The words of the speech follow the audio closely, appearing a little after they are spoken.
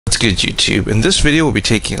good, YouTube? In this video we'll be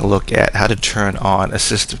taking a look at how to turn on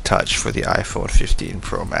assistive touch for the iPhone 15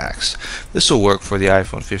 Pro Max. This will work for the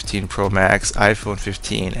iPhone 15 Pro Max, iPhone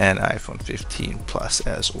 15 and iPhone 15 Plus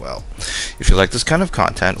as well. If you like this kind of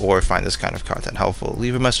content or find this kind of content helpful,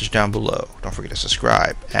 leave a message down below. Don't forget to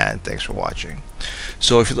subscribe, and thanks for watching.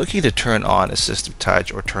 So if you're looking to turn on assistive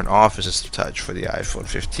touch or turn off assistive touch for the iPhone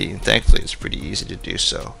 15, thankfully it's pretty easy to do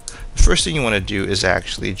so. The first thing you want to do is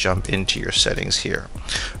actually jump into your settings here.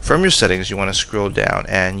 From your settings, you want to scroll down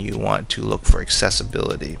and you want to look for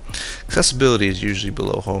accessibility. Accessibility is usually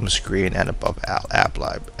below home screen and above app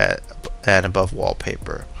lib and above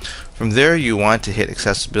wallpaper. From there, you want to hit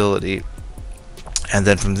accessibility, and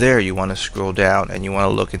then from there you want to scroll down and you want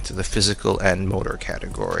to look into the physical and motor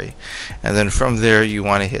category, and then from there you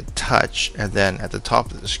want to hit touch, and then at the top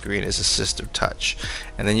of the screen is assistive touch,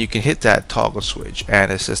 and then you can hit that toggle switch and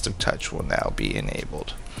assistive touch will now be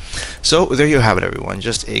enabled. So there you have it, everyone.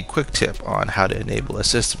 Just a quick tip on how to enable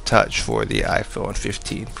assistive touch for the iPhone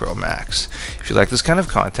 15 Pro Max. If you like this kind of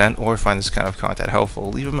content or find this kind of content helpful,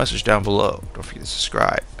 leave a message down below. Don't forget to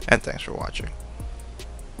subscribe, and thanks for watching.